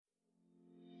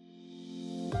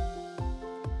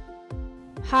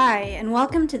Hi, and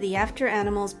welcome to the After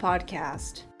Animals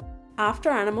podcast. After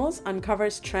Animals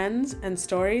uncovers trends and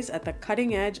stories at the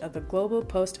cutting edge of the global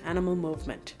post-animal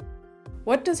movement.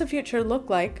 What does a future look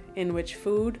like in which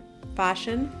food,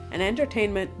 fashion, and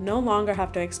entertainment no longer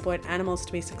have to exploit animals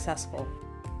to be successful?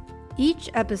 Each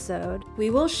episode, we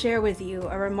will share with you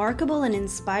a remarkable and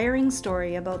inspiring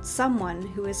story about someone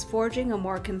who is forging a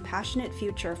more compassionate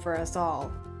future for us all.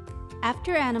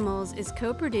 After Animals is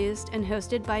co-produced and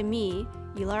hosted by me,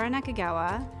 Yulara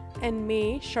Nakagawa, And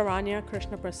me, Sharanya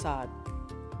Krishnaprasad.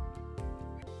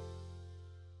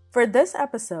 For this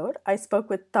episode, I spoke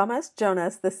with Thomas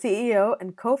Jonas, the CEO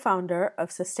and co-founder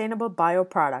of Sustainable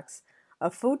Bioproducts, a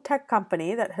food tech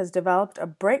company that has developed a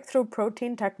breakthrough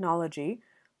protein technology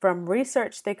from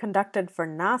research they conducted for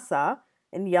NASA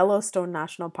in Yellowstone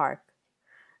National Park.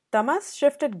 Thomas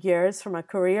shifted gears from a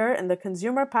career in the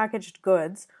consumer packaged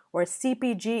goods, or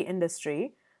CPG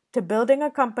industry, to building a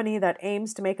company that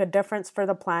aims to make a difference for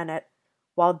the planet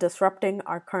while disrupting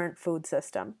our current food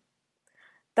system.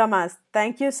 Thomas,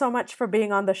 thank you so much for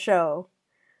being on the show.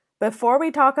 Before we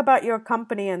talk about your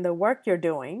company and the work you're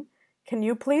doing, can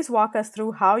you please walk us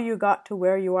through how you got to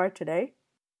where you are today?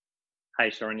 Hi,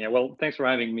 Sharanya. Well, thanks for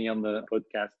having me on the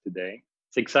podcast today.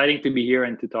 It's exciting to be here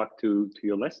and to talk to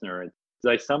your listener.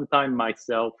 I sometimes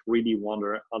myself really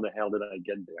wonder how the hell did I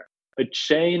get there? A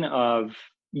chain of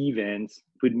events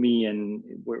put me in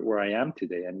where I am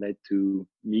today and led to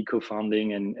me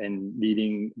co-founding and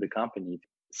leading the company.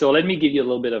 So let me give you a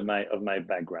little bit of my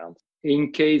background.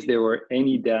 In case there were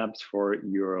any doubts for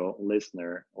your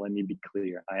listener, let me be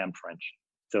clear, I am French.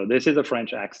 So this is a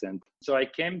French accent. So I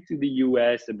came to the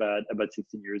US about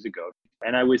 16 years ago,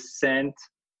 and I was sent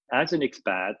as an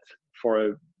expat for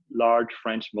a large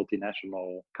French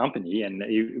multinational company, and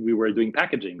we were doing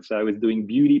packaging. So I was doing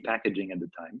beauty packaging at the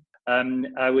time.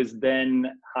 I was then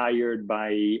hired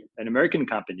by an American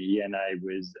company, and I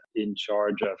was in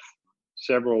charge of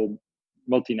several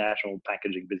multinational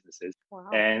packaging businesses. Wow.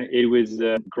 And it was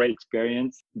a great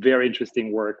experience, very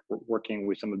interesting work, working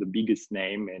with some of the biggest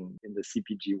name in the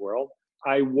CPG world.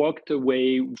 I walked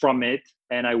away from it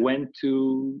and I went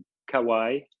to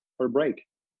Kauai for a break.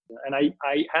 And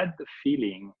I had the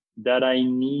feeling that I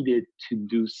needed to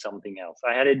do something else.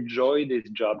 I had enjoyed this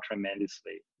job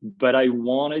tremendously, but I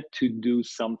wanted to do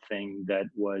something that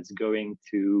was going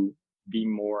to be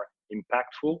more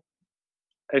impactful.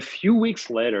 A few weeks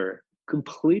later,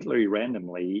 completely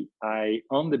randomly,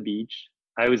 on the beach,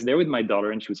 I was there with my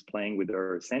daughter and she was playing with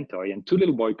her sand toy, and two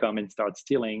little boys come and start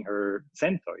stealing her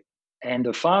sand toy. And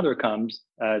the father comes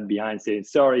behind saying,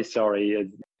 sorry.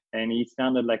 And he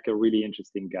sounded like a really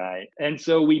interesting guy. And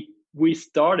so we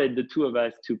started, the two of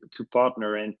us, to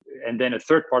partner, and then a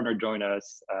third partner joined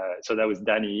us. So that was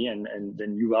Danny, and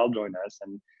then Yuval joined us.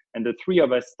 And the three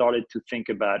of us started to think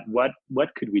about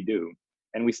what could we do?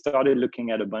 And we started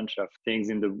looking at a bunch of things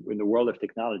in the world of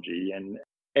technology.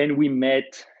 And we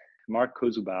met Mark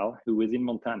Kozubal, who was in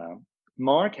Montana.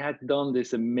 Mark had done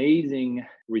this amazing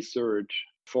research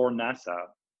for NASA.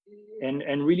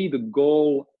 And really the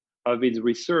goal of his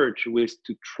research was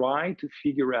to try to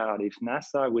figure out if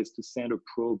NASA was to send a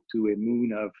probe to a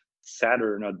moon of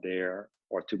Saturn out there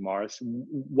or to Mars,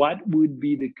 what would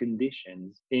be the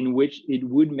conditions in which it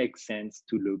would make sense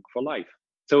to look for life?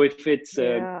 So if it's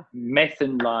a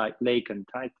methane lake on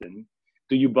Titan,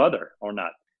 do you bother or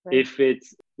not? Right. If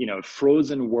it's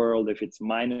frozen world, if it's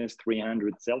minus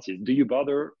 300 Celsius, do you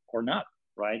bother or not?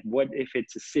 Right? What if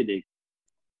it's acidic?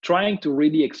 Trying to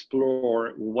really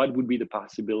explore what would be the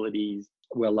possibilities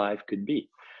where life could be.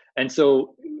 And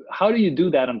so how do you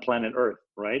do that on planet Earth,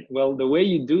 right? Well, the way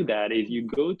you do that is you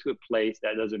go to a place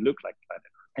that doesn't look like planet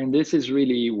Earth. And this is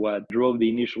really what drove the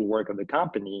initial work of the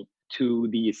company to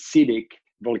the acidic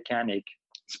volcanic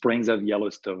springs of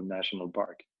Yellowstone National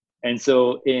Park. And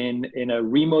so in a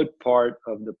remote part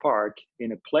of the park,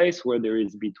 in a place where there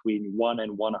is between 1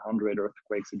 and 100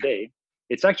 earthquakes a day,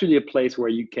 it's actually a place where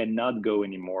you cannot go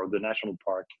anymore. The national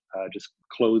park just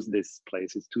closed this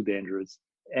place. It's too dangerous.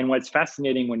 And what's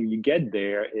fascinating when you get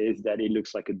there is that it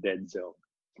looks like a dead zone,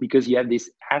 because you have this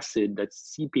acid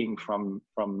that's seeping from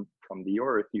the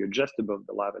earth. You're just above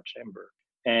the lava chamber.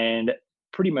 And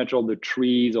pretty much all the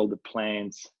trees, all the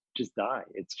plants just die.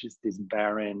 It's just this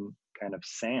barren kind of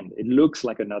sand. It looks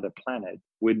like another planet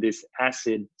with this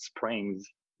acid springs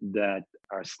that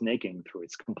are snaking through.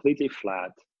 It's completely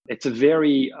flat. It's a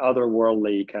very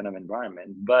otherworldly kind of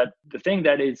environment. But the thing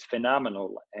that is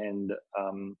phenomenal and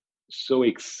so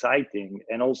exciting,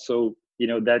 and also,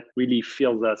 that really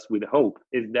fills us with hope,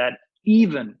 is that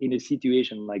even in a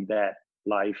situation like that,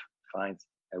 life finds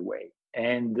a way.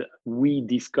 And we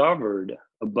discovered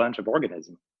a bunch of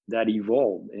organisms that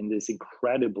evolved in this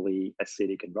incredibly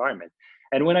acidic environment.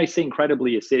 And when I say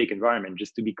incredibly acidic environment,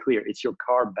 just to be clear, it's your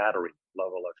car battery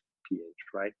level of pH,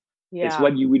 right? It's Yeah.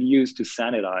 what you would use to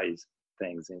sanitize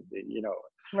things. And,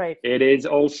 Right. it is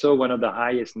also one of the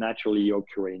highest naturally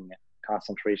occurring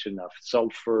concentration of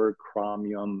sulfur,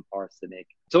 chromium, arsenic.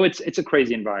 So it's a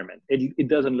crazy environment. It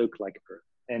doesn't look like Earth.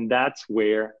 And that's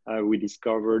where we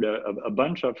discovered a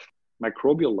bunch of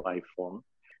microbial life form.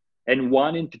 And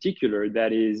one in particular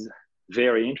that is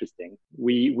very interesting.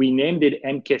 We named it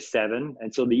MK7.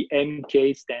 And so the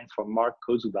MK stands for Mark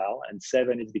Kosoval, and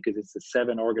 7 is because it's the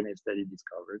 7 organisms that he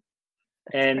discovered.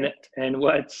 And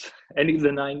it's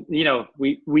the 9,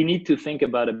 we need to think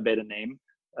about a better name,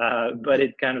 but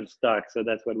it kind of stuck. So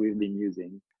that's what we've been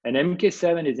using. And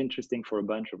MK7 is interesting for a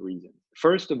bunch of reasons.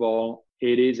 First of all,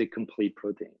 it is a complete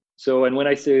protein. So, and when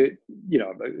I say,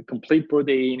 a complete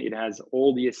protein, it has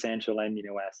all the essential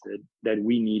amino acids that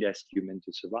we need as humans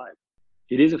to survive.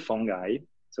 It is a fungi,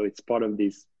 so it's part of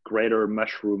this greater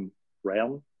mushroom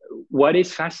realm. What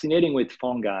is fascinating with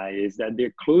fungi is that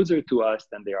they're closer to us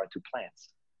than they are to plants.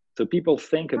 So people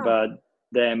think about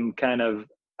them kind of,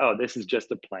 oh, this is just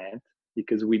a plant,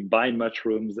 because we buy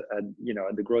mushrooms at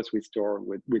the grocery store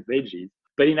with veggies.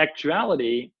 But in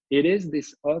actuality, it is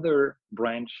this other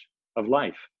branch of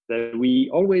life that we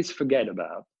always forget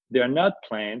about. They're not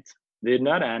plants, they're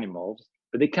not animals,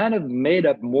 but they kind of made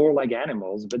up more like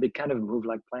animals, but they kind of move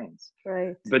like plants.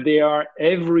 Right. But they are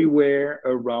everywhere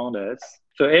around us.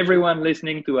 So everyone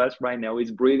listening to us right now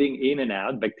is breathing in and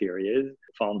out bacteria,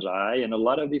 fungi, and a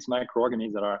lot of these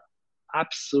microorganisms that are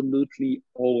absolutely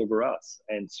all over us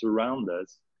and surround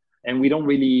us. And we're not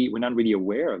really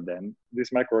aware of them.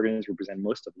 These microorganisms represent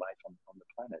most of life on the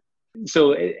planet.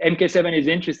 So MK7 is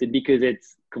interesting because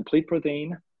it's complete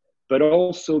protein, but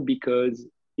also because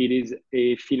it is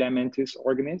a filamentous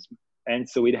organism. And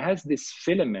so it has these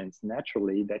filaments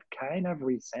naturally that kind of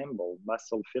resemble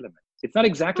muscle filaments. It's not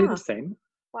exactly the same,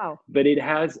 but it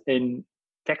has a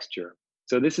texture.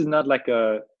 So this is not like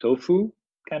a tofu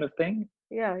kind of thing.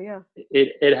 Yeah.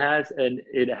 It has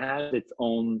its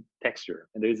own texture,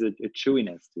 and there's a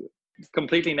chewiness to it. It's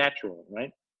completely natural,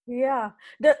 right? Yeah.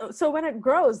 So when it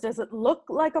grows, does it look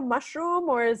like a mushroom,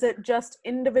 or is it just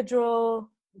individual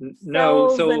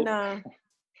cells?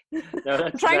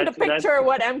 I'm trying to picture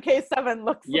what MK7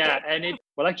 looks like. Yeah,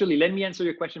 actually, let me answer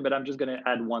your question, but I'm just going to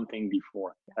add one thing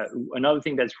before. Another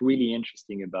thing that's really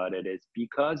interesting about it is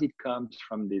because it comes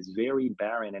from this very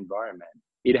barren environment,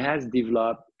 it has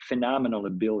developed phenomenal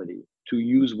ability to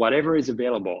use whatever is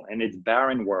available in its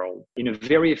barren world in a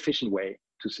very efficient way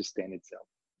to sustain itself.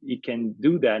 It can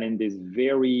do that in this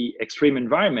very extreme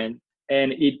environment,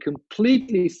 and it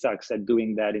completely sucks at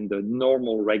doing that in the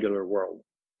normal, regular world.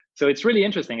 So it's really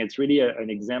interesting. It's really an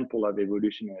example of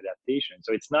evolutionary adaptation.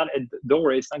 So it's not a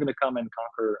door. It's not going to come and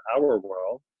conquer our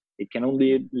world. It can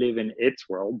only live in its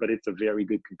world, but it's a very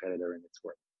good competitor in its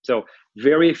world. So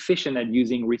very efficient at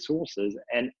using resources.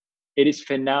 And it is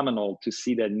phenomenal to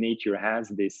see that nature has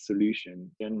this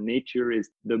solution. And nature is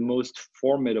the most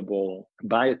formidable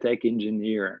biotech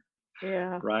engineer.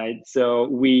 Yeah. Right. So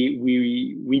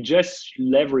we just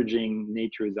leveraging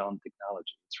nature's own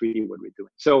technology. It's really what we're doing.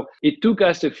 So it took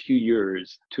us a few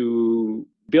years to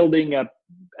building up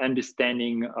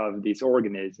understanding of this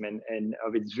organism and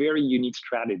of its very unique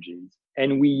strategies.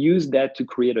 And we use that to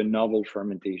create a novel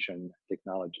fermentation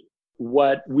technology.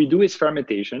 What we do is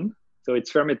fermentation. So it's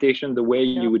fermentation the way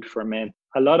you would ferment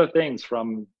a lot of things,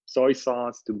 from soy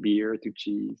sauce to beer to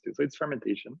cheese. So it's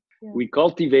fermentation. Yeah. We're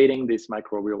cultivating this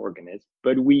microbial organism,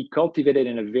 but we cultivate it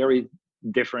in a very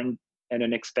different and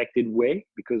unexpected way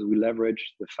because we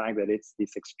leverage the fact that it's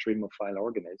this extremophile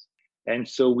organism. And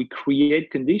so we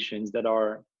create conditions that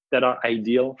are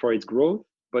ideal for its growth,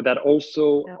 but that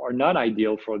also are not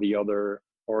ideal for the other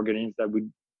organisms that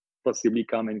would possibly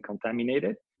come and contaminate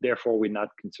it. Therefore, we're not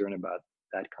concerned about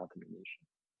that contamination.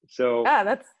 So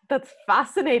that's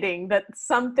fascinating that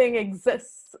something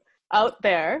exists out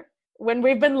there when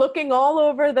we've been looking all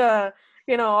over the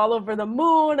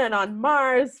moon and on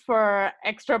Mars for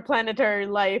extraplanetary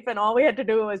life, and all we had to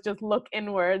do was just look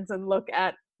inwards and look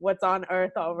at what's on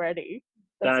Earth already.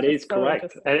 That is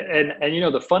correct. And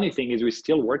the funny thing is we're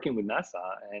still working with NASA,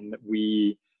 and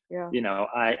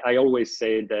I always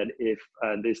say that if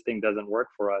this thing doesn't work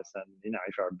for us, and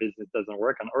if our business doesn't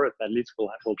work on Earth, at least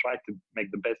we'll try to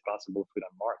make the best possible food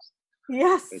on Mars.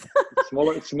 Yes.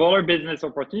 smaller business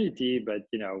opportunity, but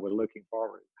we're looking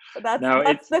forward.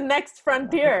 That's the next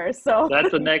frontier. So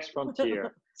that's the next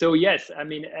frontier. So yes,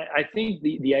 I think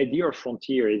the idea of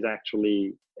frontier is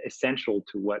actually essential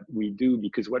to what we do,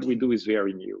 because what we do is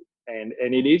very new. and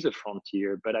it is a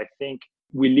frontier. But I think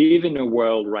we live in a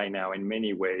world right now in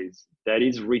many ways that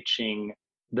is reaching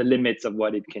the limits of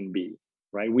what it can be,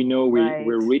 right? We know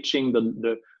we're reaching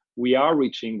we are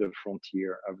reaching the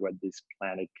frontier of what this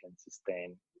planet can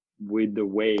sustain with the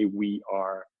way we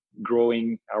are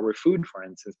growing our food, for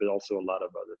instance, but also a lot of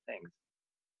other things.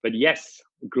 But yes,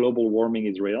 global warming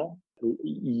is real.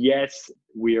 Yes,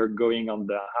 we are going on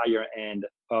the higher end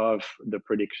of the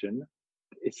prediction.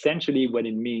 Essentially, what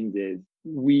it means is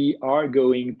we are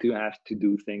going to have to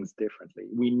do things differently.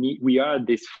 We are at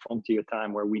this frontier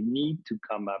time where we need to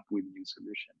come up with new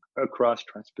solutions across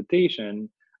transportation,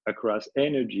 across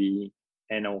energy,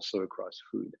 and also across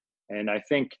food. And I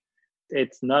think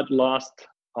it's not lost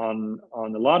on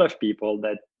a lot of people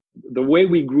that the way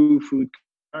we grew food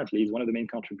currently is one of the main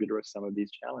contributors of some of these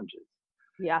challenges.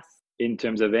 Yes. In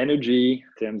terms of energy,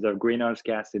 in terms of greenhouse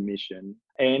gas emission.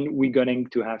 And we're going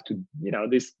to have to,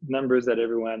 these numbers that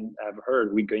everyone have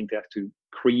heard, we're going to have to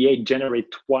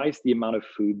generate twice the amount of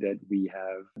food that we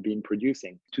have been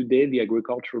producing. Today, the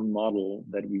agricultural model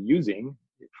that we're using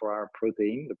for our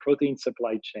protein, the protein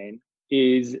supply chain,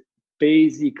 is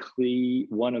basically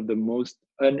one of the most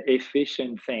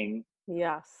inefficient things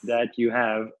that you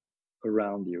have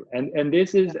around you. And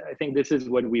this is, I think this is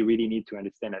what we really need to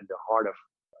understand at the heart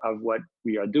of what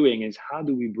we are doing is how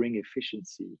do we bring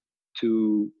efficiency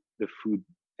to the food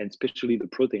and especially the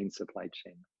protein supply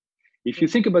chain. If you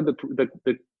think about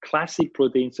the classic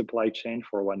protein supply chain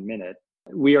for 1 minute,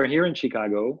 we are here in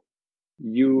Chicago.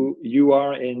 You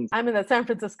are in... I'm in the San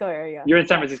Francisco area. You're in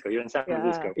San Francisco.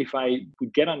 If I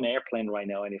would get on an airplane right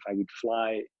now and if I would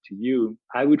fly to you,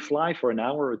 I would fly for an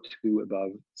hour or two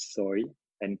above soy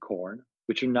and corn,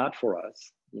 which are not for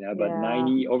us. But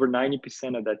over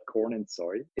 90% of that corn and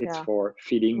soy, it's for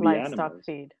feeding the livestock animals,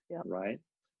 feed, right?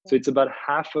 So it's about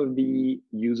half of the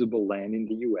usable land in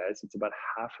the US. It's about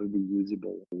half of the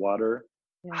usable water.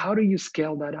 Yeah. How do you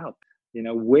scale that up?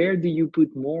 Where do you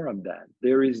put more of that?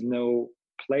 There is no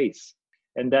place.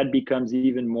 And that becomes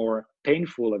even more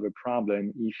painful of a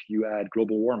problem if you add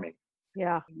global warming.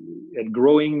 Yeah. And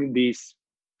growing this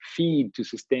feed to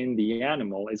sustain the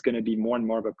animal is going to be more and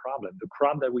more of a problem. The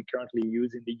crop that we currently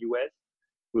use in the US,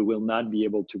 we will not be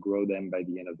able to grow them by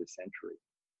the end of the century.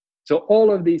 So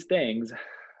all of these things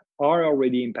are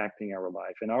already impacting our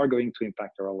life and are going to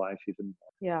impact our life even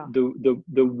more. Yeah.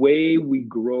 The way we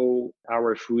grow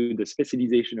our food, the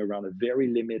specialization around a very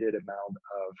limited amount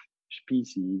of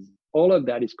species, all of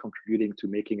that is contributing to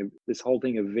making this whole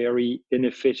thing a very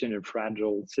inefficient and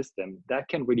fragile system that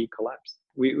can really collapse.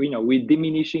 We're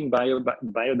diminishing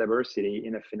biodiversity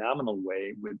in a phenomenal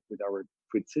way with our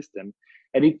food system.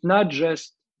 And it's not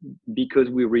just because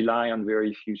we rely on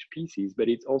very few species, but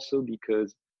it's also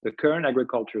because the current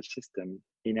agriculture system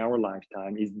in our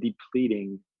lifetime is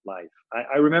depleting life.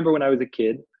 I remember when I was a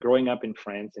kid, growing up in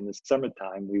France in the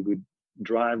summertime, we would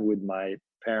drive with my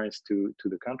parents to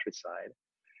the countryside.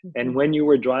 Mm-hmm. And when you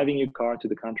were driving your car to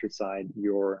the countryside,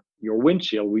 your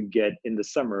windshield would get, in the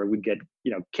summer, would get,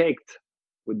 caked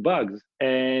with bugs.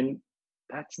 And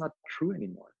that's not true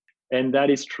anymore. And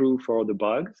that is true for the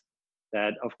bugs,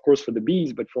 that of course for the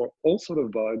bees, but for all sort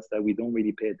of bugs that we don't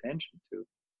really pay attention to.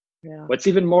 Yeah. What's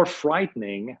even more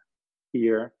frightening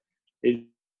here is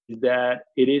that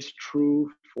it is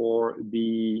true for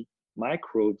the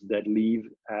microbes that live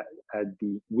at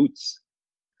the roots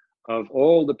of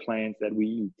all the plants that we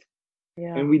eat.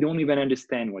 Yeah. And we don't even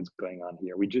understand what's going on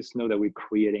here. We just know that we're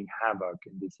creating havoc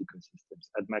in these ecosystems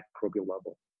at microbial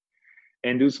level.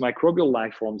 And those microbial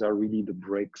life forms are really the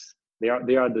bricks. They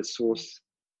are the source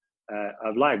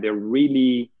of life. They're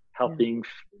really helping,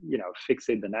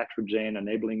 fixate the nitrogen,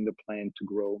 enabling the plant to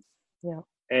grow. Yeah.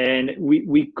 And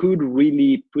we could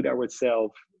really put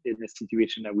ourselves in a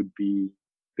situation that would be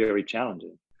very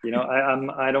challenging.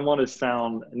 I don't want to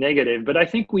sound negative, but I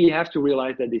think we have to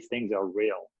realize that these things are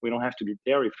real. We don't have to be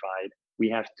terrified. We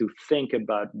have to think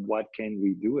about what can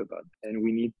we do about it. And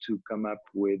we need to come up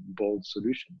with bold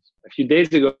solutions. A few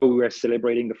days ago, we were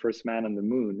celebrating the first man on the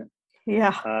moon.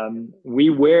 Yeah. We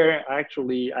were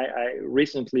actually, I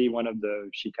recently, one of the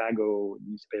Chicago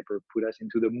newspaper put us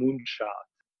into the moonshot.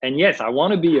 And yes, I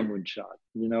want to be a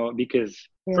moonshot, because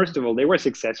first of all, they were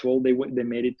successful. They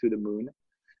made it to the moon.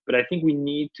 But I think we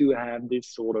need to have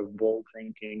this sort of bold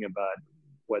thinking about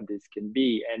what this can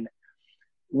be. And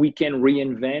we can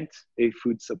reinvent a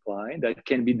food supply that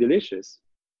can be delicious,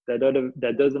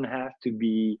 that doesn't have to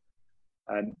be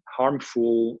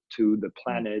harmful to the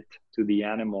planet, to the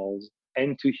animals,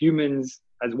 and to humans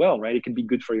as well, right? It can be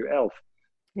good for your health.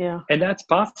 Yeah. And that's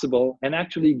possible. And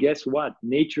actually, guess what?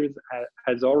 Nature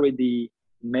has already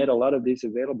made a lot of this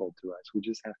available to us. We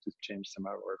just have to change some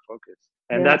of our focus.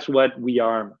 And that's what we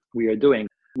are doing.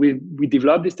 We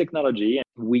develop this technology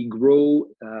and we grow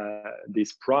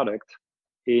this product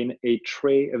in a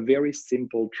very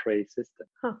simple tray system.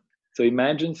 So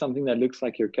imagine something that looks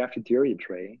like your cafeteria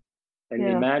tray, and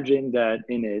imagine that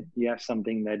in it you have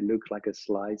something that looks like a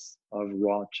slice of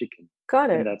raw chicken. Got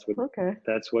it. And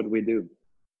that's what we do.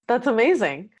 That's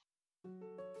amazing.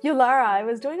 Lara, I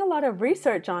was doing a lot of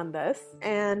research on this,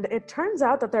 and it turns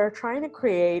out that they're trying to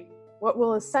create what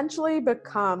will essentially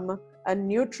become a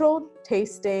neutral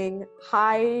tasting,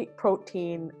 high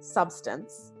protein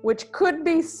substance, which could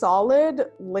be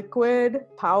solid, liquid,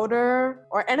 powder,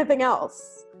 or anything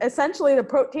else. Essentially, the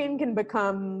protein can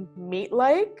become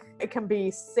meat-like, it can be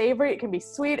savory, it can be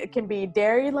sweet, it can be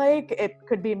dairy-like, it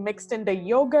could be mixed into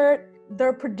yogurt.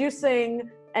 They're producing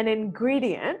an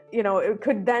ingredient, it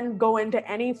could then go into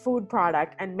any food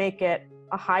product and make it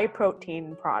a high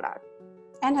protein product.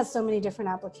 And has so many different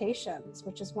applications,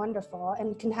 which is wonderful,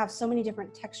 and can have so many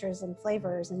different textures and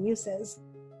flavors and uses.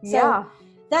 So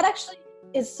that actually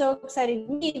is so exciting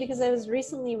to me, because I was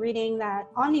recently reading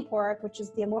that OmniPork, which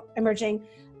is the emerging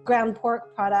ground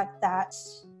pork product that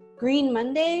Green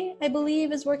Monday, I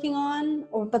believe, is working on,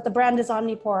 but the brand is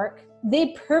OmniPork. They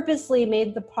purposely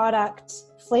made the product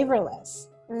flavorless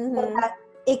so that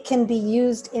it can be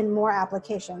used in more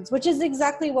applications, which is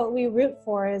exactly what we root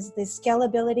for, is the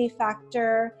scalability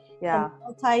factor, and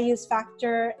multi-use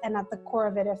factor, and at the core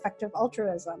of it, effective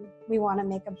altruism. We want to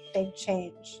make a big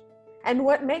change. And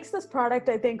what makes this product,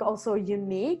 I think, also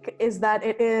unique is that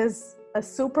it is a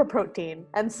super protein.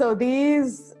 And so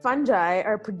these fungi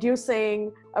are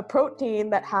producing a protein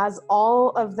that has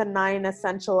all of the 9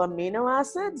 essential amino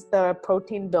acids, the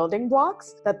protein building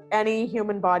blocks that any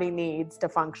human body needs to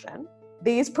function.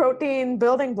 These protein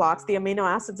building blocks, the amino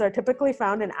acids, are typically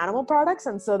found in animal products.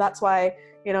 And so that's why,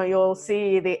 you'll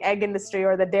see the egg industry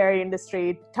or the dairy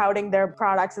industry touting their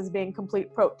products as being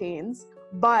complete proteins,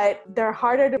 but they're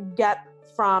harder to get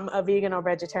from a vegan or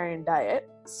vegetarian diet.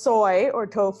 Soy or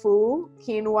tofu,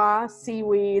 quinoa,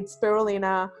 seaweed,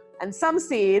 spirulina, and some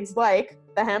seeds like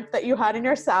the hemp that you had in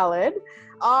your salad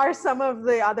are some of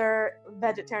the other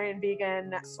vegetarian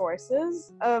vegan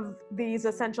sources of these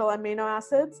essential amino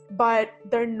acids, but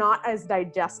they're not as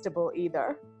digestible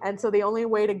either. And so the only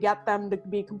way to get them to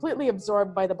be completely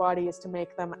absorbed by the body is to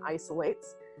make them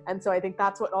isolates. And so I think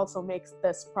that's what also makes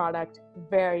this product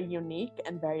very unique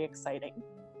and very exciting.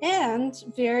 And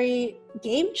very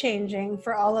game-changing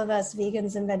for all of us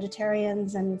vegans and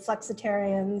vegetarians and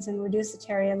flexitarians and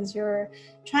reducitarians. You're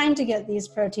trying to get these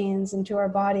proteins into our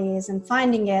bodies and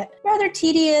finding it rather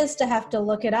tedious to have to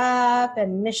look it up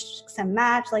and mix and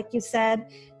match, like you said.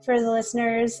 For the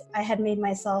listeners, I had made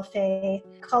myself a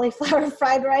cauliflower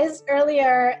fried rice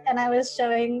earlier, and I was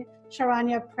showing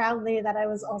Sharanya proudly that I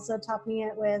was also topping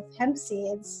it with hemp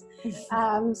seeds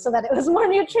so that it was more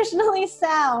nutritionally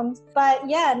sound. But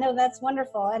that's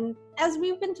wonderful. And as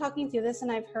we've been talking through this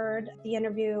and I've heard the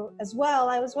interview as well,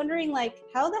 I was wondering,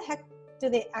 how the heck do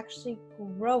they actually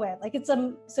grow it?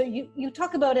 So you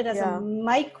talk about it as a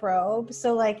microbe.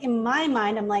 So in my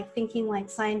mind, I'm thinking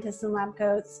scientists in lab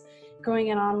coats growing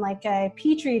it on a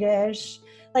petri dish.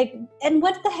 And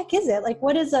what the heck is it?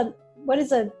 What is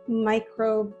a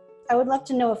microbe? I would love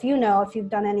to know if you've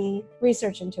done any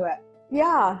research into it.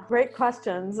 Yeah, great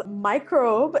questions.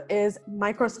 Microbe is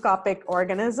microscopic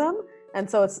organism, and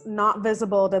so it's not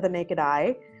visible to the naked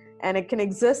eye, and it can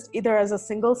exist either as a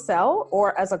single cell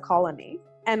or as a colony.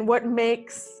 And what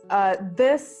makes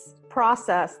this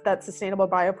process that Sustainable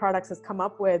Bioproducts has come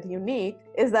up with unique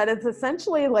is that it's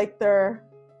essentially like they're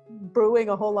brewing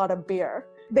a whole lot of beer.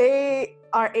 They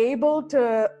are able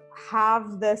to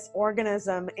have this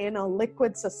organism in a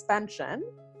liquid suspension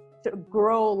to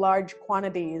grow large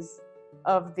quantities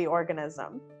of the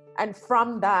organism. And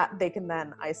from that, they can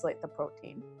then isolate the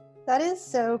protein. That is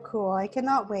so cool. I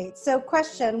cannot wait. So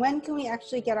question, when can we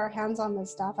actually get our hands on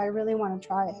this stuff? I really want to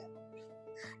try it.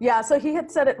 Yeah, so he had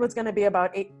said it was going to be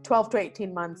about 12 to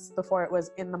 18 months before it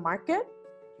was in the market.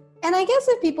 And I guess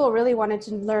if people really wanted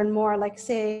to learn more,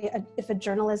 say if a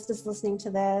journalist is listening to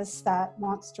this that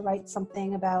wants to write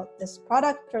something about this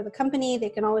product or the company, they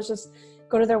can always just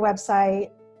go to their website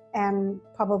and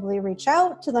probably reach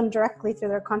out to them directly through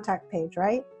their contact page,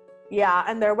 right? Yeah,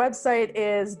 and their website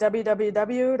is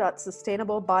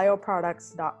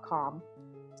www.sustainablebioproducts.com.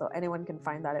 So anyone can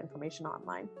find that information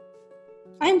online.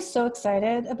 I'm so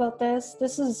excited about this.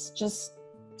 This is just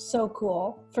so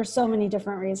cool for so many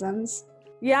different reasons.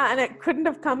 Yeah, and it couldn't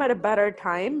have come at a better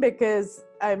time because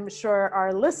I'm sure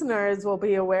our listeners will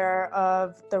be aware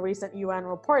of the recent UN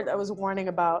report that was warning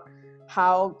about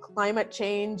how climate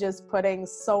change is putting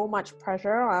so much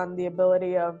pressure on the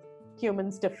ability of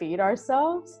humans to feed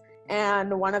ourselves.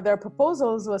 And one of their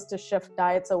proposals was to shift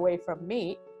diets away from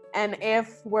meat. And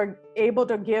if we're able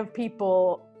to give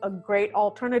people a great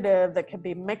alternative that can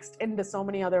be mixed into so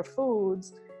many other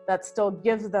foods that still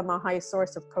gives them a high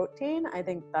source of protein, I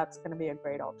think that's going to be a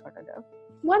great alternative.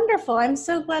 Wonderful. I'm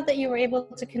so glad that you were able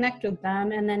to connect with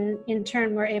them, and then in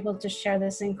turn we're able to share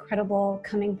this incredible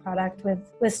coming product with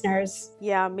listeners.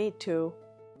 Yeah, me too.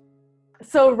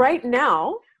 So right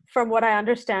now, from what I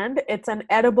understand, it's an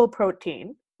edible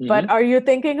protein. But are you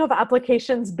thinking of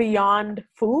applications beyond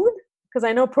food? Because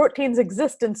I know proteins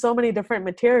exist in so many different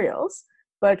materials,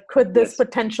 but could this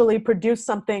potentially produce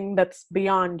something that's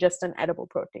beyond just an edible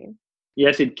protein?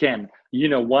 Yes, it can.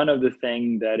 One of the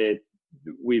things that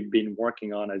we've been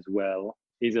working on as well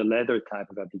is a leather type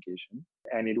of application,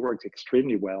 and it works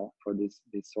extremely well for this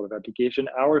sort of application.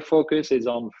 Our focus is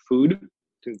on food,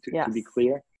 to be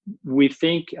clear. We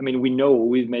know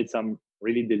we've made some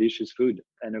really delicious food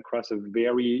and across a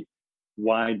very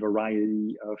wide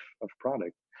variety of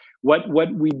products.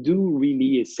 What we do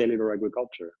really is cellular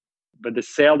agriculture, but the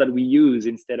cell that we use,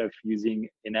 instead of using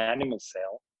an animal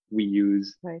cell, we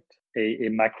use a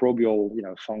microbial,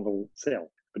 fungal cell,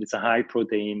 but it's a high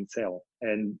protein cell.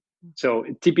 And so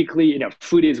typically,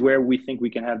 food is where we think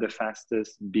we can have the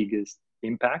fastest, biggest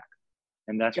impact.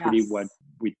 And that's really what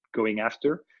we're going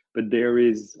after. But there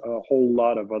is a whole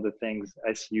lot of other things,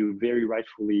 as you very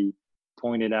rightfully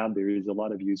pointed out. There is a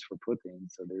lot of use for protein.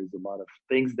 So there is a lot of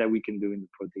things that we can do in the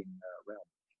protein realm.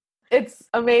 It's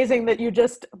amazing that you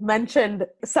just mentioned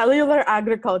cellular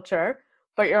agriculture,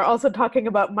 but you're also talking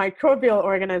about microbial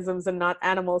organisms and not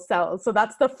animal cells. So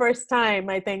that's the first time,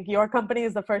 I think your company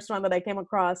is the first one that I came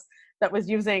across that was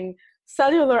using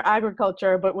cellular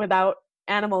agriculture, but without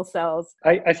animal cells.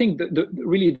 I think the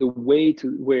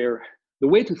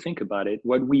way to think about it,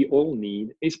 what we all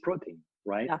need is protein,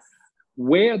 right? Yes.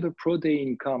 Where the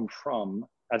protein comes from,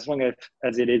 as long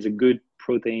as it is a good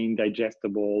protein,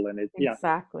 digestible, and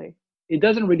it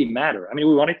doesn't really matter. We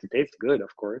want it to taste good,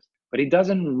 of course, but it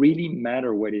doesn't really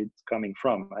matter where it's coming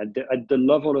from. At the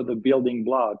level of the building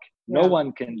block, no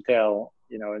one can tell,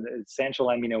 an essential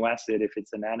amino acid, if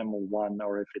it's an animal one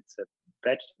or if it's a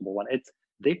vegetable one.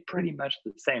 They're pretty much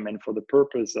the same. And for the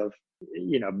purpose of,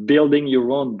 building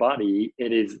your own body,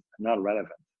 it is not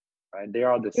relevant, right? They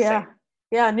are the same.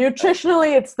 Yeah,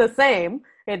 nutritionally, it's the same.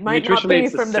 It might not be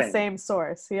from the same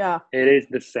source. Yeah. It is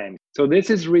the same. So this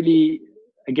is really,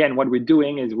 again, what we're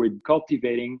doing is we're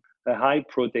cultivating a high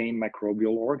protein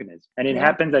microbial organism. And it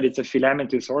happens that it's a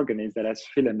filamentous organism that has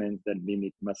filaments that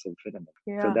mimic muscle filaments.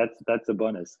 So that's a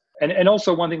bonus. And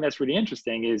also one thing that's really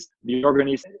interesting is the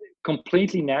organism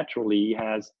completely naturally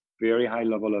has very high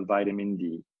level of vitamin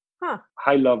D,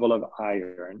 high level of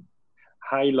iron,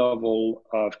 high level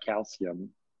of calcium,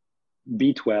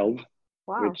 B12,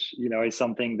 which, is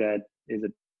something that is a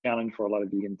challenge for a lot of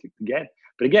vegans to get.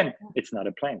 But again, it's not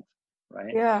a plant.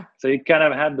 Right. Yeah. So you kind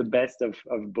of have the best of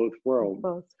both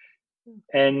worlds.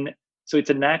 And so it's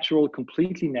a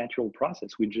completely natural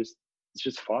process. It's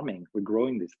just farming. We're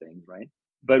growing these things, right?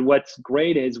 But what's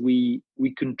great is we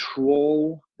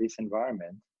control this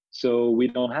environment. So we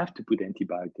don't have to put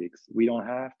antibiotics. We don't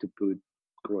have to put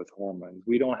growth hormones.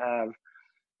 We don't have,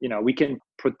 we can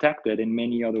protect it in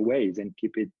many other ways and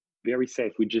keep it very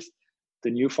safe. The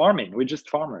new farming, we're just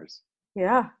farmers.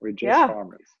 Yeah. We're just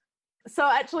farmers. So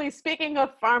actually, speaking of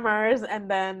farmers and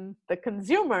then the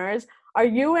consumers, are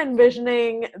you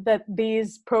envisioning that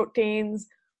these proteins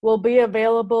will be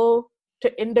available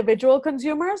to individual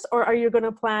consumers, or are you going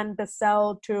to plan to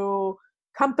sell to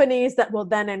companies that will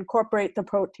then incorporate the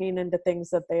protein into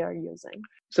things that they are using?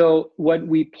 So what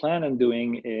we plan on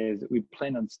doing is we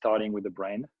plan on starting with the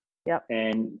brand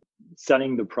and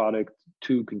selling the product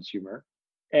to consumer.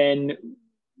 And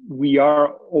we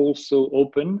are also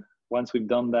open, once we've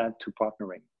done that, to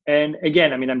partnering. And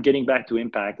again, I'm getting back to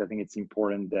impact. I think it's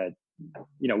important that,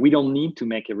 we don't need to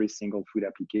make every single food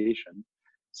application.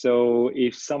 So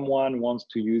if someone wants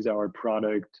to use our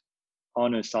product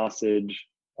on a sausage,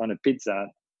 on a pizza,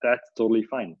 that's totally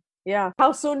fine. Yeah.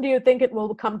 How soon do you think it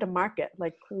will come to market?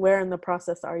 Like, where in the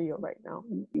process are you right now?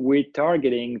 We're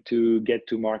targeting to get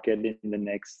to market in the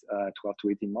next 12 to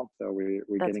 18 months. So we're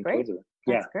getting closer.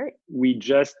 That's great. We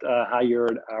just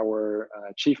hired our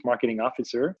chief marketing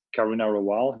officer, Karuna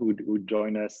Rawal, who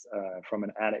joined us from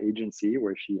an ad agency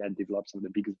where she had developed some of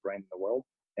the biggest brands in the world.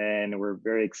 And we're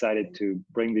very excited to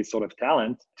bring this sort of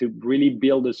talent to really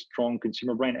build a strong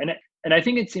consumer brand. And I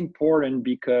think it's important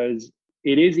because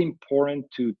it is important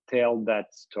to tell that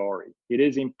story. It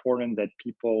is important that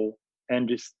people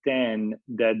understand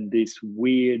that this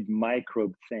weird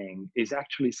microbe thing is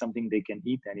actually something they can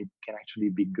eat, and it can actually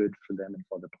be good for them and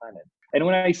for the planet. And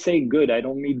when I say good, I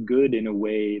don't mean good in a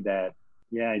way that,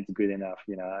 yeah, it's good enough.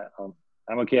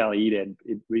 I'm okay, I'll eat it.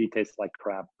 It really tastes like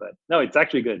crap, but no, it's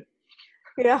actually good.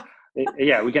 Yeah.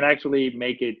 Yeah, we can actually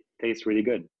make it taste really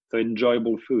good. So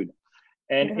enjoyable food.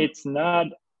 And Yeah.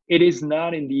 it is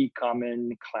not in the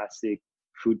common classic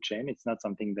food chain. It's not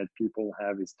something that people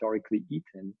have historically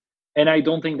eaten. And I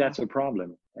don't think that's a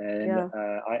problem. And Yeah.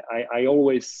 I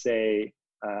always say,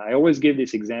 I always give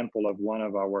this example of one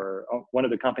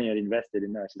of the company that invested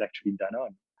in us is actually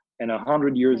Danone. And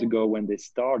 100 years ago, when they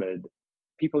started,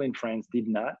 people in France did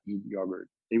not eat yogurt.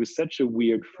 It was such a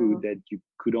weird food that you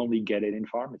could only get it in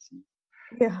pharmacies.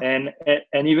 Yeah.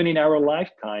 And even in our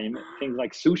lifetime, things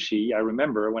like sushi, I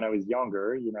remember when I was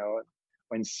younger,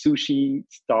 when sushi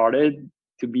started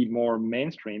to be more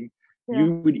mainstream,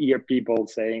 you would hear people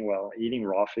saying, well, eating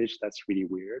raw fish, that's really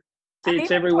weird. And It's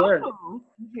even everywhere. tofu.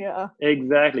 Yeah.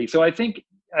 Exactly. So I think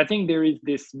there is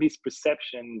this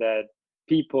misperception that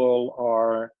people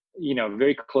are,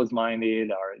 very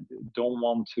close-minded, or don't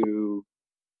want to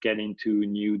get into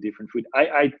new different food.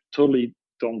 I totally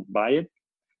don't buy it.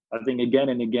 I think again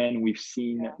and again we've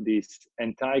seen this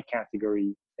entire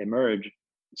category emerge.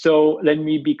 So let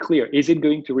me be clear: is it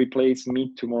going to replace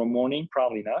meat tomorrow morning?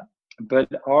 Probably not. But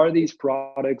are these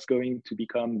products going to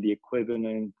become the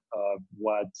equivalent of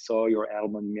what soy or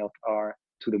almond milk are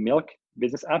to the milk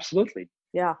business? Absolutely.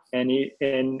 Yeah. And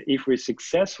if we're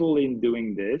successful in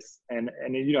doing this, and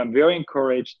I'm very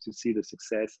encouraged to see the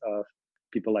success of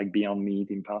people like Beyond Meat,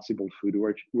 Impossible Food,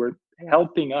 who are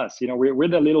helping us. We're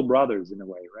the little brothers in a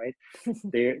way, right?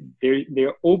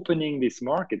 They're opening this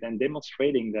market and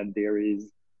demonstrating that there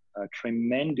is a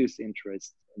tremendous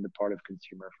interest in the part of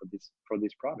consumer for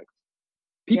these products.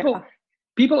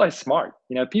 People are smart.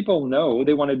 People know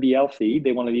they want to be healthy,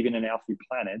 they want to live in a healthy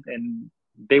planet, and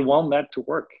they want that to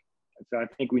work. So I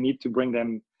think we need to bring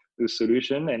them to a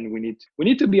solution, and we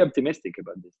need to be optimistic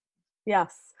about this.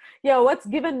 Yes. Yeah, what's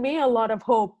given me a lot of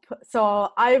hope. So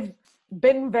I've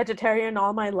been vegetarian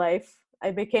all my life.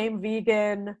 I became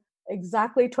vegan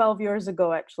exactly 12 years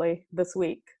ago, actually, this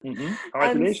week. Mm-hmm.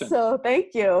 And so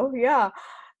thank you. Yeah.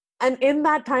 And in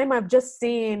that time, I've just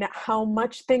seen how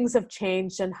much things have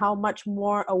changed and how much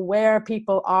more aware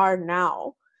people are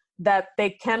now that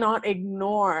they cannot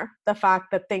ignore the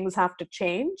fact that things have to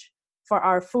change for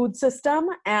our food system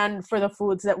and for the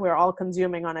foods that we're all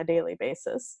consuming on a daily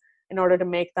basis in order to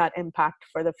make that impact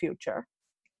for the future.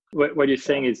 What you're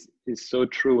saying is so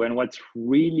true. And what's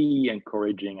really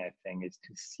encouraging, I think, is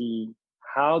to see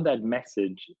how that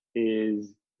message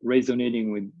is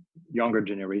resonating with younger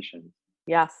generations.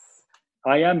 Yes.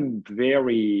 I am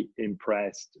very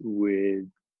impressed with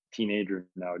teenagers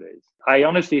nowadays. I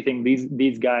honestly think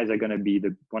these guys are going to be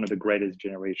one of the greatest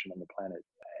generation on the planet.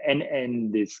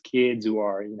 And these kids who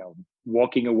are,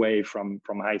 walking away from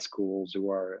high schools,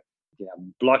 who are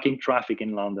blocking traffic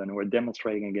in London, who are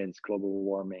demonstrating against global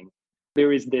warming.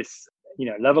 There is this,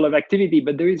 level of activity,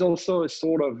 but there is also a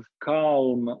sort of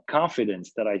calm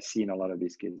confidence that I see in a lot of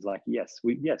these kids. Like, yes,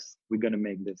 we're going to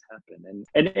make this happen.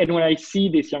 And when I see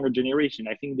this younger generation,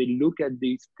 I think they look at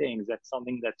these things as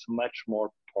something that's much more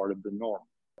part of the norm.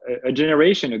 A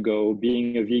generation ago,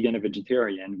 being a vegan, a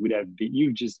vegetarian would have been,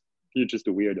 you're just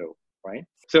a weirdo, right?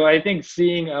 So I think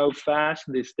seeing how fast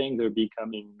these things are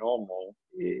becoming normal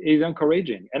is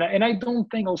encouraging. And I don't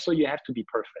think also you have to be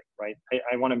perfect, right?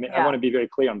 I want to be very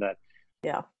clear on that.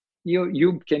 Yeah.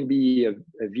 You can be a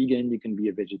vegan, you can be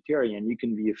a vegetarian, you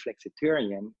can be a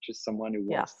flexitarian, just someone who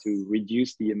wants to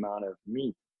reduce the amount of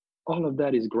meat. All of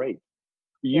that is great.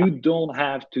 You don't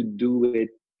have to do it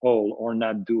all or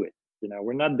not do it.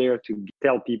 We're not there to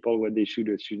tell people what they should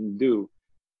or shouldn't do.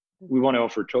 We want to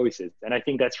offer choices. And I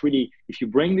think that's really, if you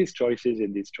bring these choices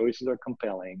and these choices are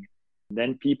compelling,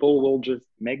 then people will just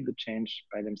make the change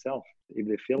by themselves if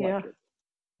they feel like it.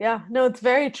 Yeah, no, it's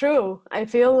very true. I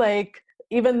feel like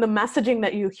even the messaging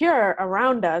that you hear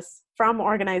around us from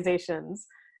organizations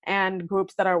and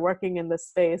groups that are working in this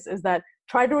space is that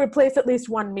try to replace at least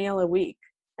one meal a week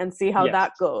and see how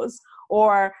that goes.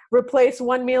 Or replace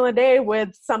one meal a day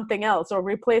with something else, or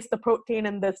replace the protein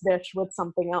in this dish with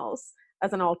something else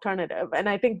as an alternative. And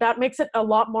I think that makes it a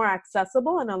lot more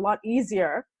accessible and a lot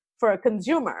easier for a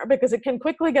consumer, because it can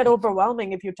quickly get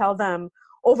overwhelming if you tell them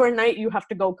overnight you have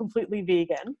to go completely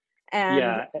vegan.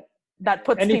 And that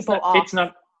puts people off.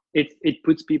 It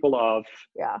puts people off.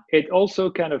 Yeah. It also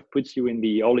kind of puts you in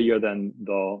the holier than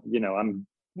thou, I'm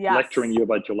lecturing you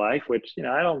about your life, which,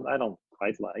 I don't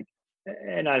quite like.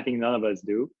 And I think none of us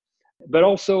do. But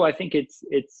also I think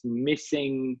it's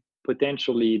missing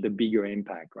potentially the bigger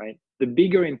impact, right? The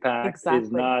bigger impact Exactly.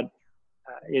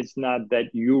 is not that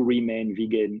you remain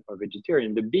vegan or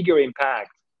vegetarian. The bigger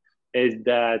impact is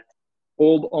that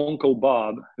old Uncle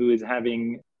Bob, who is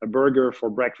having a burger for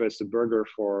breakfast, a burger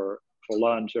for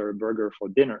lunch, or a burger for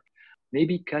dinner,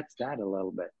 maybe cuts that a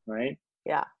little bit, right?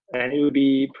 Yeah. And it would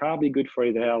be probably good for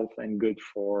his health and good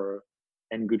for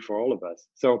all of us.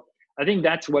 So I think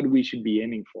that's what we should be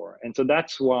aiming for. And so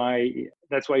that's why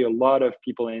a lot of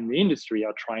people in the industry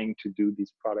are trying to do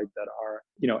these products that are,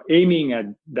 aiming at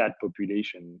that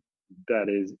population that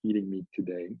is eating meat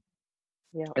today.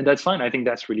 Yeah. And that's fine. I think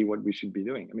that's really what we should be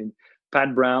doing. I mean,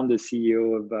 Pat Brown, the CEO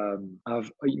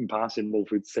of Impossible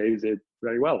Foods, says it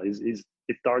very well. His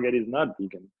target is not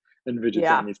vegan and Yeah.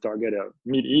 vegetarian. His target are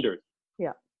meat eaters.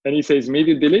 Yeah. And he says,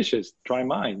 maybe delicious, try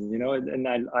mine, and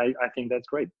I think that's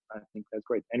great. I think that's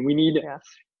great. And Yeah.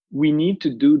 we need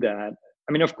to do that.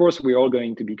 I mean, of course, we're all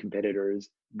going to be competitors,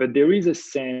 but there is a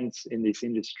sense in this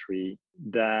industry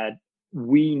that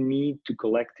we need to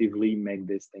collectively make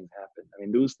these things happen. I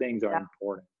mean, those things are Yeah.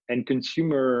 important, and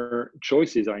consumer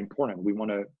choices are important. We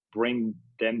want to bring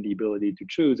them the ability to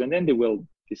choose, and then they will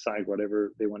decide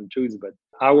whatever they want to choose. But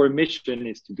our mission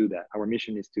is to do that. Our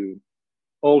mission is to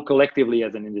all collectively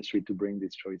as an industry to bring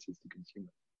these choices to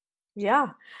consumers.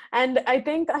 Yeah. And I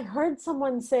think I heard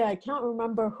someone say, I can't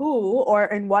remember who or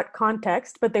in what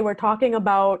context, but they were talking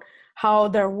about how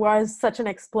there was such an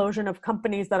explosion of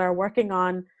companies that are working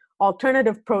on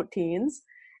alternative proteins.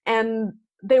 And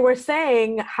they were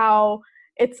saying how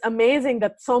it's amazing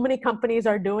that so many companies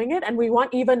are doing it, and we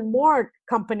want even more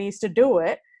companies to do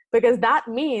it, because that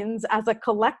means as a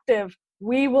collective,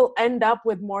 we will end up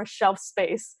with more shelf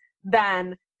space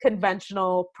than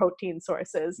conventional protein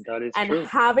sources. That is And true.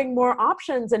 having more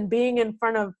options and being in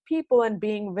front of people and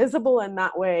being visible in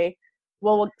that way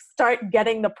will start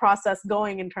getting the process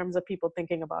going in terms of people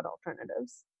thinking about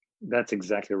alternatives. That's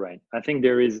exactly right. I think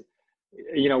there is,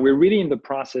 we're really in the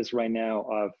process right now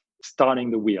of starting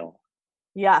the wheel.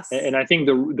 Yes. And I think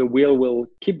the wheel will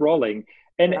keep rolling.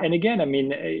 And Yeah. and again, I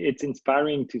mean, it's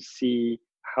inspiring to see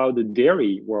how the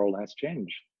dairy world has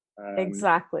changed.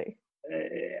 Exactly.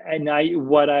 And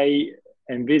what I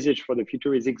envisage for the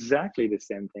future is exactly the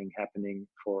same thing happening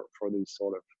for this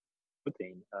sort of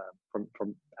protein,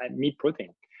 from meat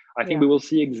protein. I think Yeah. we will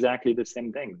see exactly the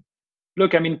same thing.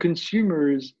 Look, I mean,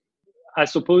 consumers,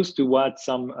 as opposed to what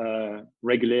some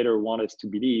regulator want us to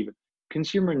believe,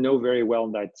 consumers know very well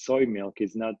that soy milk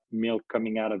is not milk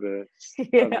coming out of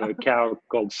Yeah. a cow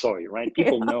called soy, right? Yeah.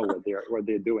 People know what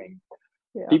they're doing.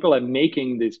 Yeah. People are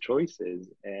making these choices,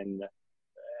 and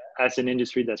as an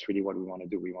industry, that's really what we want to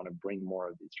do. We want to bring more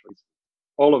of these choices,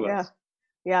 all of Yeah. us.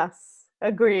 Yes.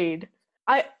 Agreed.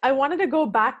 I wanted to go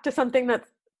back to something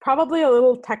that's probably a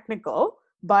little technical,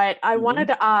 but I Mm-hmm. wanted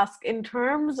to ask, in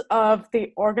terms of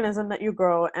the organism that you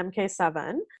grow,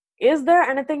 MK7, is there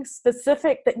anything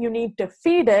specific that you need to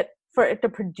feed it for it to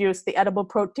produce the edible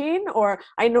protein? Or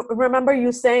remember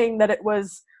you saying that it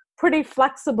was pretty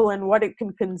flexible in what it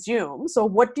can consume. So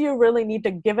what do you really need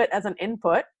to give it as an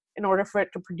input in order for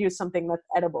it to produce something that's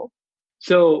edible?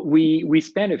 So we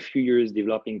spent a few years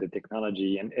developing the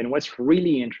technology, and what's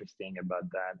really interesting about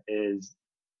that is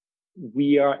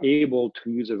we are able to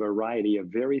use a variety of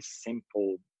very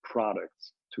simple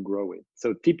products to grow it.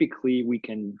 So typically we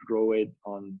can grow it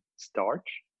on starch,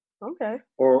 Okay.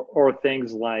 or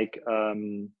things like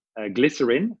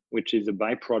glycerin, which is a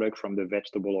byproduct from the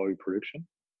vegetable oil production.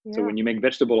 So Yeah. when you make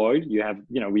vegetable oil, you have,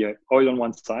 we have oil on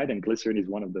one side, and glycerin is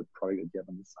one of the products that you have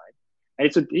on the side. And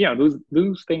it's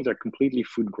those things are completely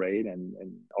food grade and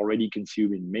already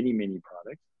consumed in many, many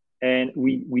products. And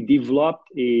we developed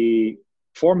a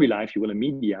formula, if you will, a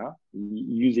media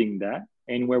using that,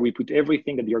 and where we put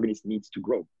everything that the organism needs to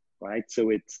grow, right? So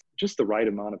it's just the right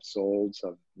amount of salts,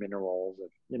 of minerals,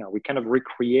 we're kind of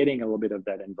recreating a little bit of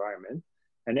that environment,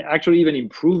 and actually even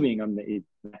improving on the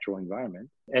natural environment.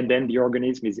 And then the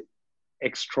organism is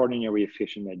extraordinarily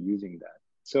efficient at using that.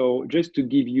 So just to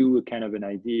give you a kind of an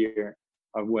idea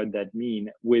of what that means,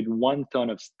 with 1 ton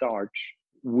of starch,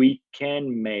 we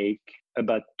can make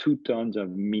about 2 tons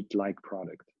of meat-like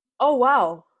product. Oh,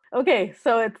 wow. Okay,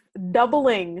 so it's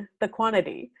doubling the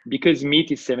quantity. Because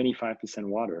meat is 75%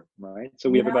 water, right? So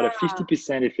we have about a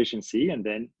 50% efficiency, and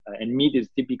meat is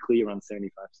typically around 75%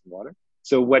 water.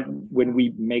 So when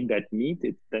we make that meat,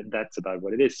 that's about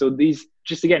what it is. So these,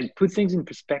 just again, put things in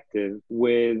perspective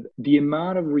with the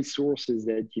amount of resources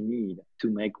that you need to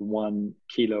make 1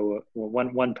 kilo or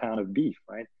one pound of beef,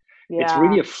 right? Yeah. It's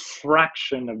really a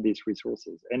fraction of these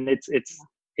resources, and it's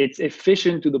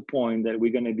efficient to the point that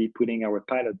we're going to be putting our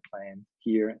pilot plant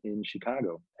here in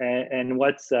Chicago. And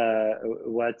what's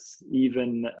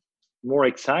even more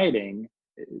exciting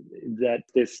that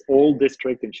this old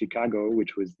district in Chicago,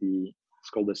 which was it's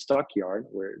called the stockyard,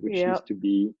 which Yep. used to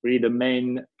be really the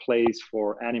main place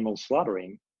for animal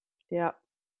slaughtering. Yep.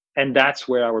 And that's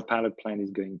where our pilot plant is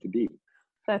going to be.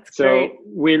 That's So great.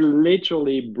 we're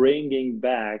literally bringing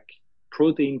back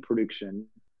protein production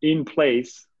in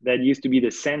place that used to be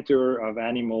the center of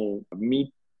animal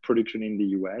meat production in the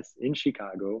US, in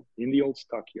Chicago, in the old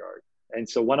stockyard. And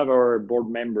so one of our board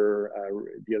member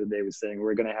the other day was saying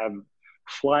we're going to have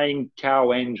flying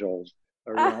cow angels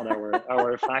around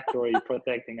our factory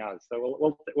protecting us. So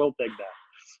we'll take that.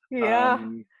 Yeah.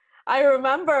 I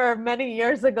remember many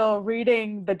years ago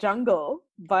reading The Jungle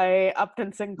by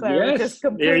Upton Sinclair, which is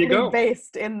Yes, there you completely go.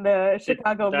 based in the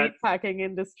Chicago meatpacking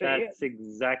industry. That's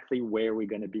exactly where we're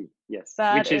going to be. Yes.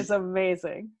 That is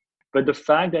amazing. But the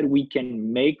fact that we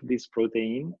can make this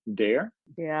protein there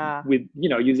with,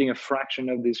 using a fraction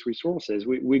of these resources,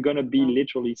 we're going to be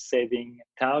literally saving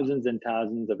thousands and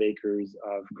thousands of acres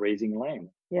of grazing land.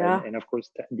 Yeah. Right? And of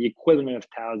course, the equivalent of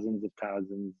thousands of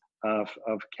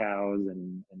cows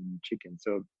and chickens.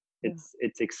 So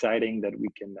it's exciting that we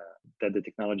can, that the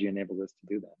technology enables us to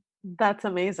do that. That's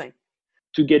amazing.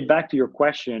 To get back to your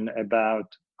question about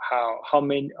how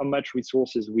much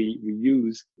resources we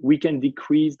use, we can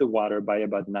decrease the water by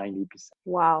about 90%.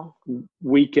 Wow.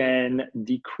 We can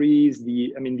decrease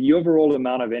the overall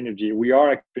amount of energy. We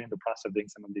are actually in the process of doing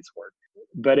some of this work,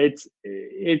 but it's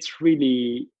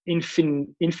really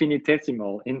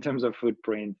infinitesimal in terms of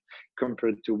footprint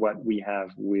compared to what we have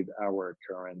with our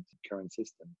current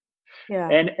system. Yeah.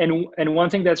 And one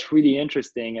thing that's really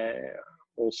interesting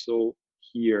also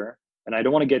here, and I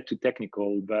don't want to get too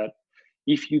technical, but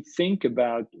if you think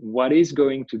about what is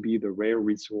going to be the rare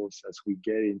resource as we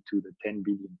get into the 10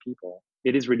 billion people,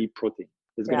 it is really protein.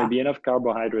 There's going to be enough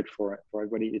carbohydrate for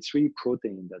everybody. It's really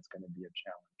protein that's going to be a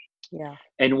challenge. Yeah.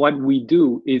 And what we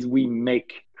do is we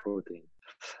make protein.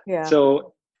 Yeah.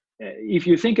 So if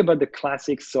you think about the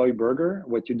classic soy burger,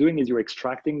 what you're doing is you're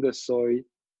extracting the soy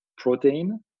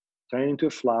protein, turn it into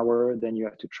a flour, then you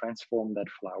have to transform that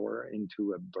flour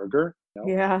into a burger.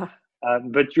 Yeah.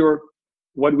 But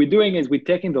what we're doing is we're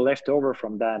taking the leftover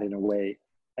from that in a way,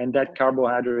 and that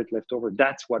carbohydrate leftover,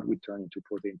 that's what we turn into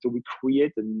protein. So we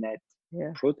create a net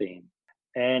protein.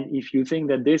 And if you think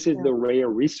that this is the rare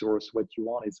resource, what you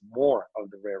want is more of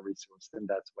the rare resource, then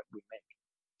that's what we make.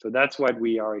 So that's what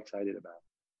we are excited about.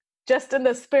 Just in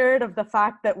the spirit of the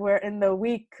fact that we're in the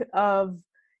week of,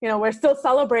 we're still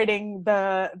celebrating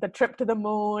the trip to the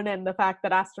moon and the fact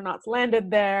that astronauts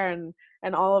landed there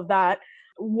and all of that.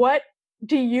 What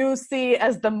do you see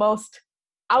as the most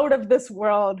out of this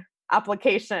world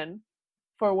application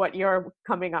for what you're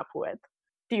coming up with?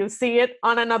 Do you see it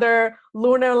on another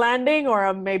lunar landing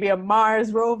or maybe a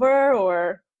Mars rover,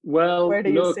 or where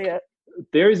do you see it?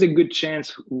 There is a good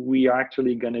chance we are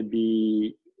actually going to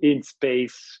be in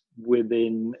space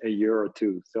within a year or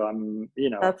two. So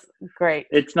that's great.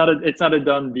 It's not a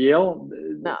done deal.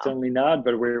 No. It's only not,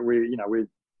 but we're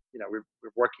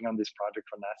working on this project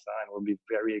for NASA, and we'll be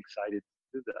very excited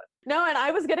to do that. No, and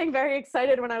I was getting very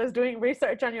excited when I was doing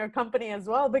research on your company as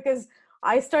well, because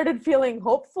I started feeling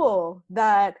hopeful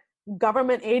that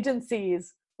government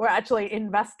agencies were actually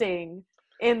investing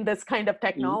in this kind of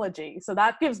technology. So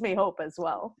that gives me hope as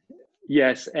well.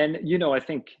 Yes. And, I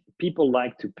think people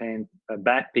like to paint a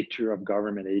bad picture of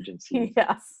government agencies.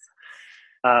 Yes.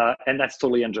 And that's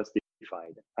totally unjustified.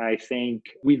 I think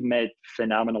we've met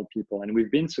phenomenal people, and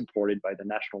we've been supported by the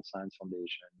National Science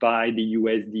Foundation, by the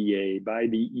USDA, by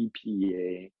the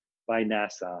EPA, by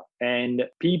NASA, and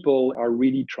people are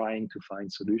really trying to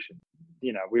find solutions.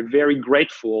 We're very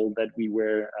grateful that we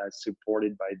were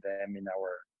supported by them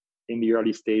in the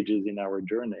early stages in our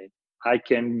journey. I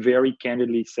can very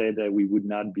candidly say that we would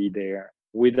not be there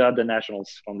without the National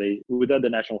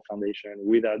Foundation,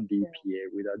 without the EPA,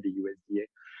 without the USDA.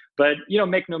 But,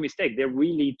 make no mistake, they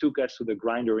really took us to the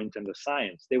grinder in terms of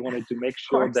science. They wanted to make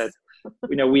sure that,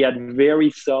 we had very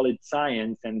solid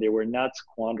science and they were not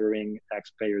squandering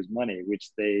taxpayers' money, which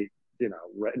they,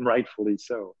 rightfully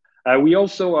so. We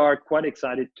also are quite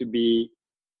excited to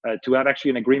have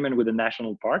actually an agreement with the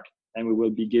national park, and we will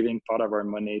be giving part of our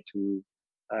money to,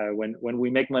 when we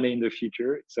make money in the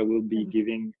future. So we'll be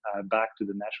giving back to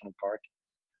the national park.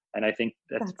 And I think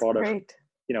that's part great.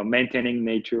 Of, maintaining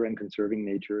nature and conserving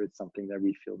nature is something that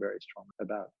we feel very strong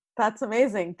about. That's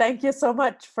amazing. Thank you so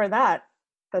much for that.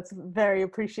 That's very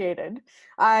appreciated.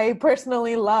 I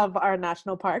personally love our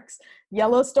national parks.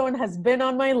 Yellowstone has been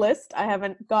on my list. I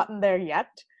haven't gotten there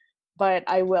yet, but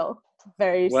I will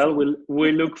very soon.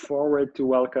 We look forward to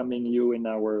welcoming you in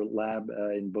our lab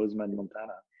in Bozeman,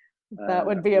 Montana. That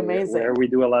would be amazing. Where we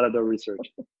do a lot of the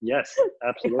research. Yes,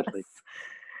 absolutely. Yes.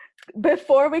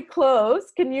 Before we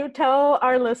close, can you tell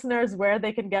our listeners where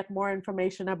they can get more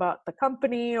information about the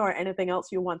company or anything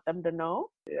else you want them to know?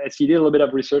 As you did a little bit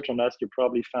of research on us, you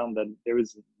probably found that there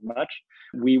isn't much.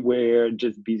 We were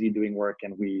just busy doing work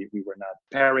and we were not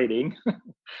parroting.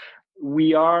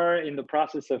 We are in the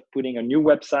process of putting a new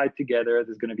website together.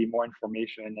 There's going to be more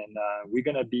information, and we're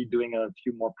going to be doing a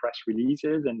few more press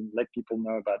releases and let people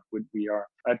know about what we are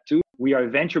up to. We are a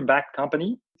venture-backed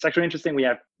company. It's actually interesting. We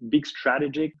have big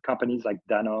strategic companies like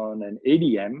Danone and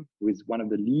ADM, who is one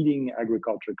of the leading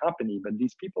agriculture company, but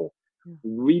these people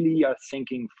really are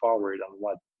thinking forward on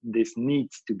what this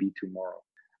needs to be tomorrow.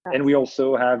 And we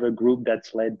also have a group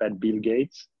that's led by Bill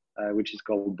Gates, which is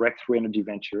called Breakthrough Energy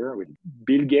Venture.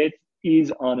 Bill Gates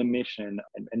is on a mission,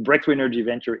 and Breakthrough Energy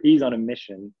Venture is on a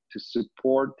mission to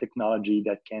support technology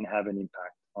that can have an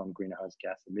impact on greenhouse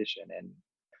gas emission. And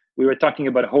we were talking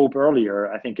about hope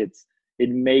earlier. I think it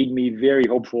made me very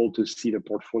hopeful to see the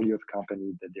portfolio of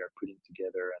companies that they're putting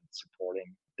together and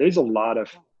supporting. There's a lot of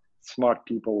smart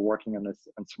people working on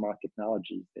smart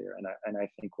technologies there, and I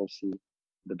think we'll see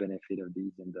the benefit of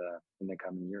these in the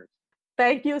coming years.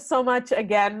 Thank you so much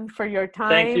again for your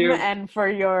time and for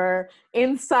your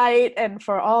insight and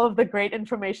for all of the great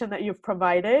information that you've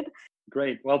provided.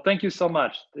 Great. Well, thank you so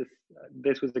much.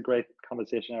 This was a great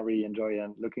conversation. I really enjoy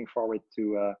and looking forward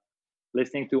to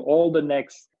listening to all the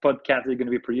next podcasts you're going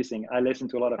to be producing. I listen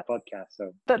to a lot of podcasts,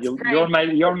 so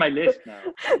you're my list now.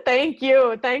 Thank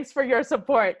you. Thanks for your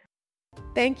support.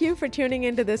 Thank you for tuning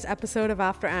into this episode of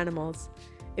After Animals.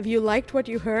 If you liked what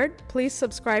you heard, please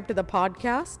subscribe to the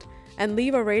podcast and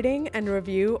leave a rating and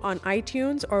review on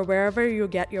iTunes or wherever you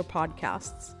get your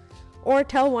podcasts. Or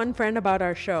tell one friend about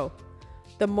our show.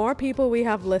 The more people we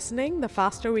have listening, the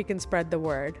faster we can spread the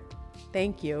word.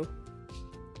 Thank you.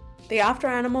 The After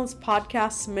Animals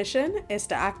podcast's mission is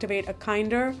to activate a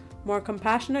kinder, more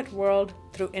compassionate world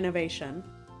through innovation.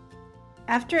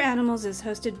 After Animals is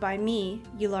hosted by me,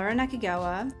 Yulara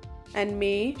Nakagawa, and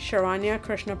me, Sharanya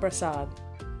Krishna Prasad,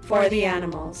 for the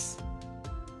animals.